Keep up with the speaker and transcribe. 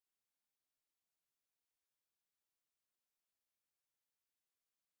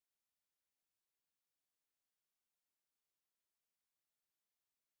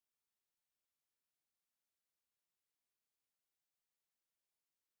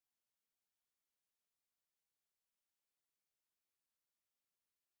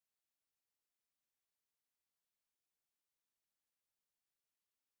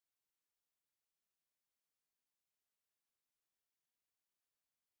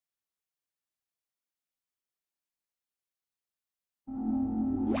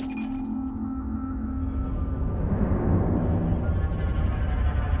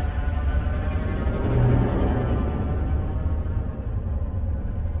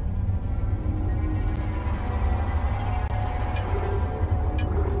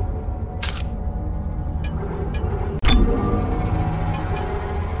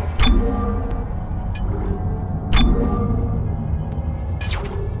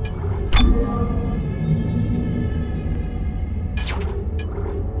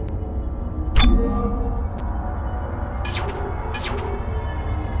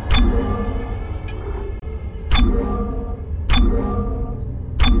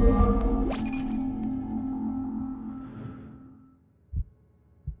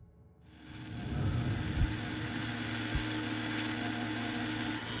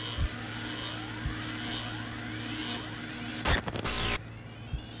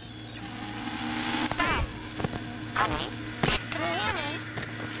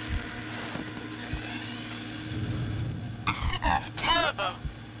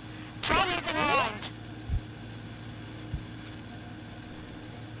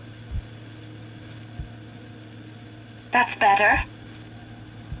That's better.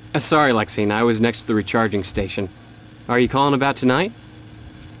 Sorry, Lexine, I was next to the recharging station. Are you calling about tonight?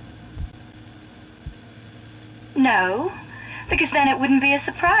 No, because then it wouldn't be a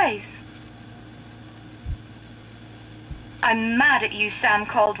surprise. I'm mad at you, Sam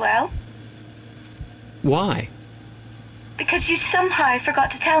Caldwell. Why? Because you somehow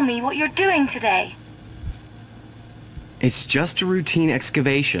forgot to tell me what you're doing today. It's just a routine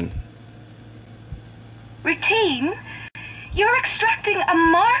excavation. Routine? You're extracting a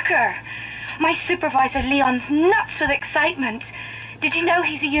marker! My supervisor Leon's nuts with excitement. Did you know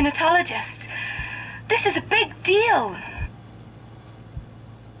he's a unitologist? This is a big deal.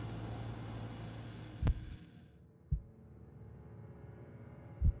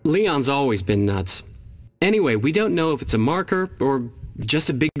 Leon's always been nuts. Anyway, we don't know if it's a marker or just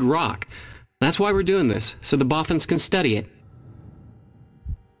a big rock. That's why we're doing this, so the boffins can study it.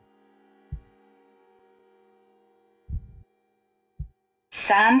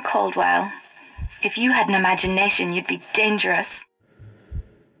 Sam Caldwell, if you had an imagination, you'd be dangerous.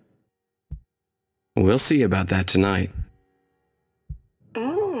 We'll see about that tonight.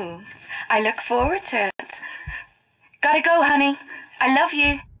 Ooh, I look forward to it. Gotta go, honey. I love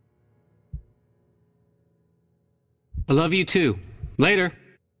you. I love you too. Later.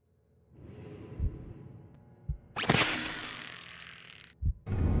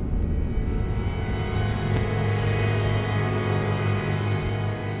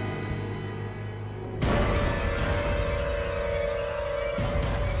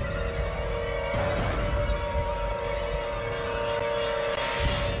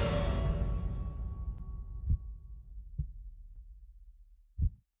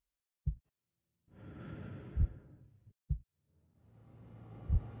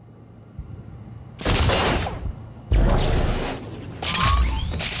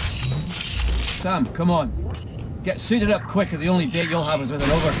 Sam, come on. Get suited up quick or the only date you'll have is with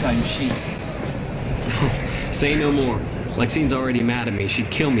an overtime sheet. Say no more. Lexine's already mad at me. She'd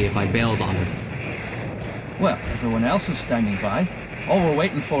kill me if I bailed on her. Well, everyone else is standing by. All we're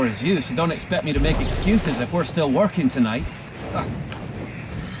waiting for is you, so don't expect me to make excuses if we're still working tonight.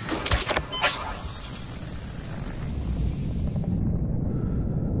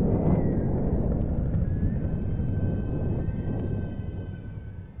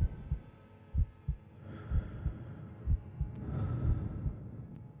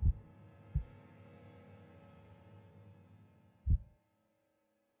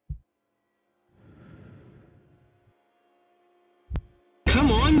 Come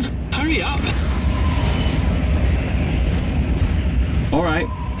on, hurry up. All right,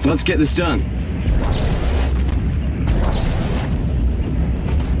 let's get this done.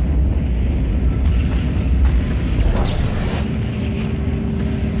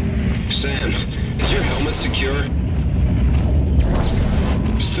 Sam, is your helmet secure?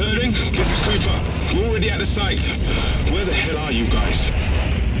 Sterling, this is Cooper. I'm already out of sight. Where the hell are you guys?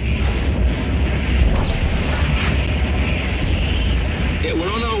 Yeah,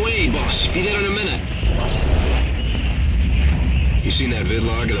 we're on our way, boss. Be there in a minute. You seen that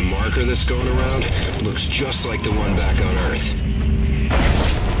vidlog of the marker that's going around? Looks just like the one back on Earth.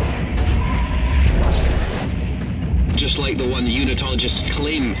 Just like the one the unitologists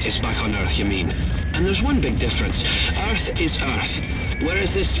claim is back on Earth, you mean? And there's one big difference. Earth is Earth.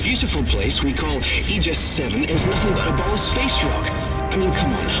 Whereas this beautiful place we call Aegis 7 is nothing but a ball of space rock. I mean,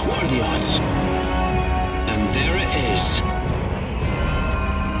 come on, what are the odds? And there it is.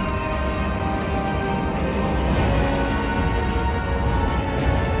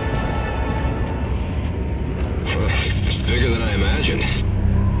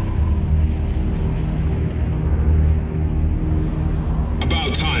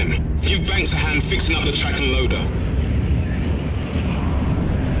 time. Give Banks a hand fixing up the track and loader.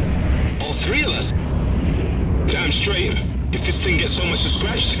 All three of us? Damn straight. If this thing gets so much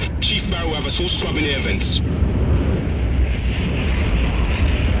scratched, Chief Barrow will have us all scrubbing air vents.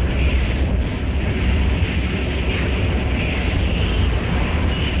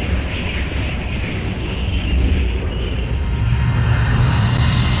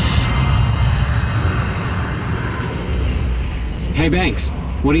 Hey Banks,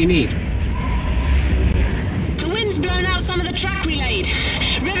 what do you need? The wind's blown out some of the track we laid.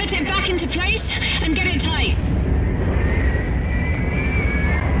 Rivet it back into place and get it tight.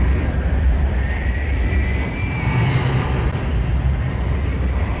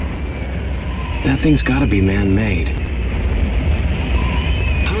 That thing's gotta be man-made.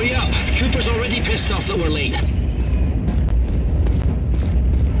 Hurry up. Cooper's already pissed off that we're late.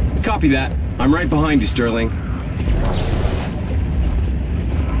 Copy that. I'm right behind you, Sterling.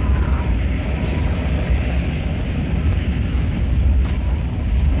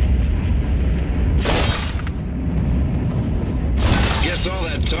 Guess all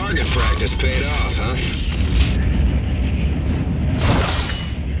that target practice paid off, huh?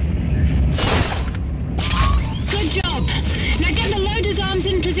 Good job. Now get the loader's arms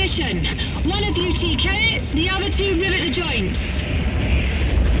in position. One of you TK it, the other two rivet the joints.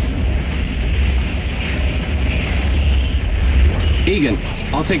 Egan,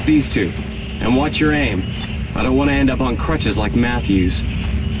 I'll take these two. And watch your aim. I don't want to end up on crutches like Matthews.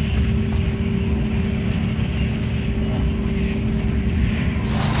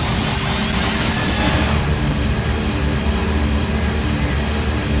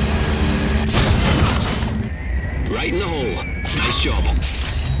 Right in the hole. Nice job.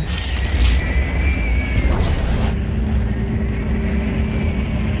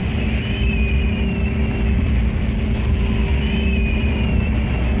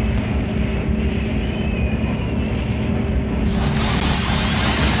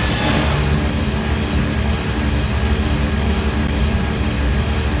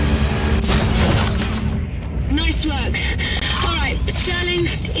 Nice work. All right, Sterling,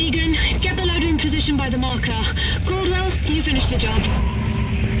 Egan, get the loader in position by the marker. Caldwell, you finish the job.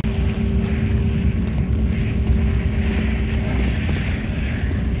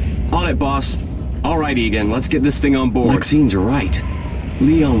 On it, boss. All right, Egan, let's get this thing on board. Maxine's right.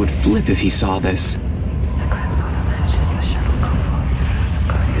 Leon would flip if he saw this.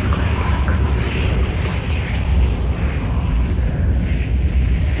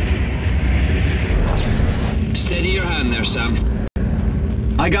 Steady your hand there, Sam.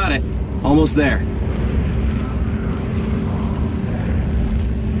 I got it. Almost there.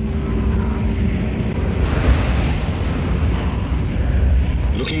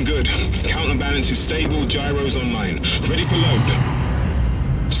 Looking good. Counterbalance is stable, gyros online. Ready for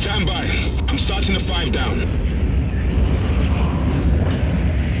load. Stand by. I'm starting the 5 down.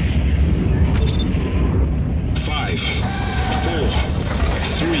 5, 4,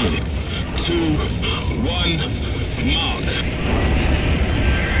 3, 2, 1, mark.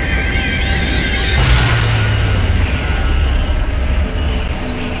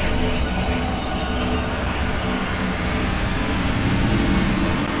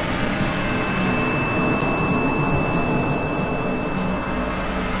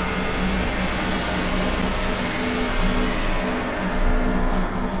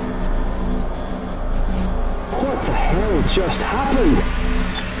 Just happened.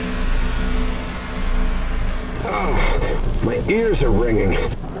 Oh, my ears are ringing.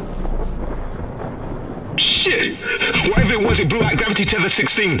 Shit! Whatever it was, it blew out gravity tether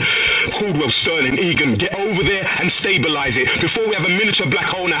 16. Caldwell, Sterling, Egan, get over there and stabilize it before we have a miniature black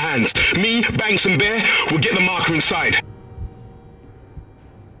hole in our hands. Me, Banks and Bear will get the marker inside.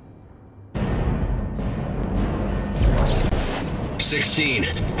 "16.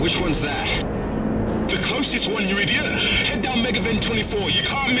 Which one's that?" "The closest one, you idiot! Head down Megavent 24, you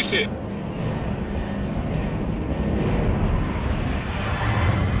can't miss it!"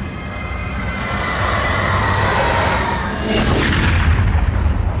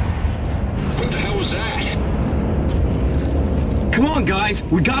 What the hell was that? Come on, guys!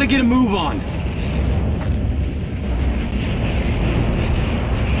 We gotta get a move on!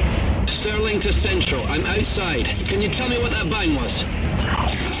 Sterling to Central. I'm outside. Can you tell me what that bang was?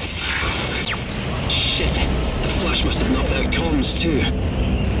 Shit. The flash must have knocked out comms, too.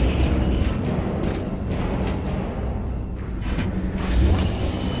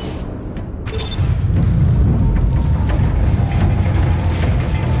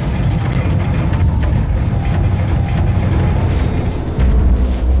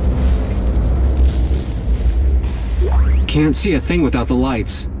 Can't see a thing without the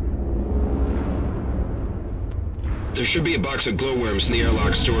lights. There should be a box of glowworms in the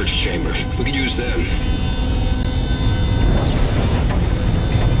airlock storage chamber. We could use them.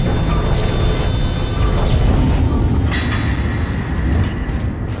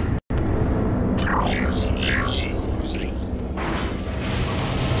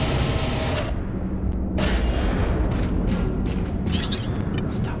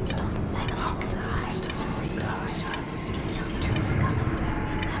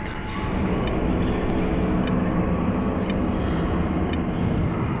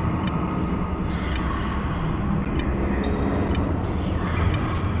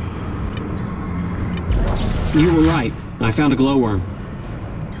 You were right. I found a glowworm.